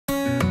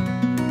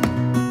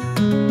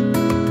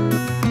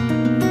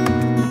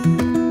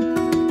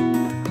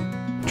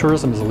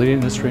tourism is a leading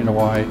industry in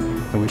Hawaii,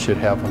 and we should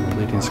have one of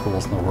the leading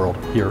schools in the world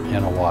here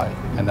in Hawaii,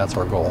 and that's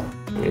our goal.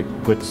 It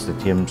puts the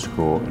Tim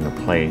School in a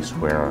place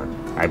where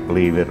I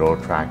believe it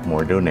will attract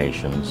more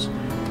donations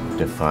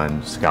to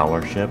fund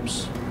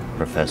scholarships,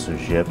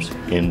 professorships,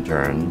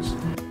 interns.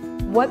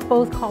 What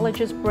both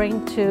colleges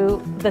bring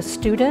to the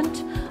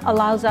student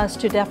allows us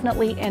to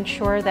definitely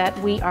ensure that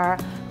we are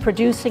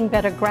producing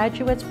better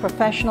graduates,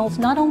 professionals,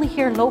 not only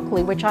here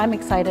locally, which I'm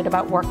excited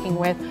about working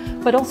with,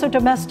 but also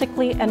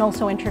domestically and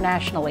also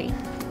internationally.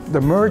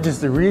 The merge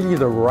is really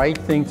the right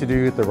thing to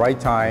do at the right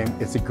time.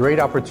 It's a great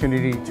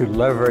opportunity to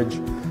leverage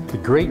the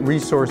great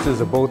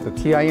resources of both the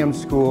TIM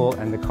School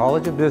and the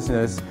College of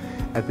Business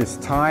at this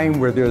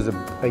time where there's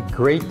a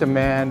great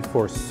demand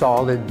for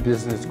solid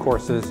business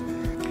courses.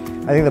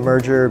 I think the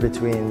merger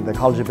between the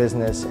College of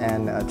Business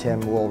and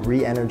TIM will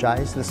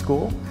re-energize the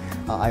school.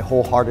 I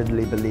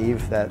wholeheartedly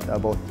believe that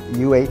both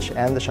UH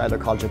and the Shidler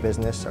College of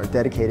Business are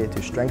dedicated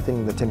to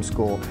strengthening the TIM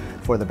School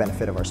for the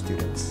benefit of our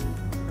students.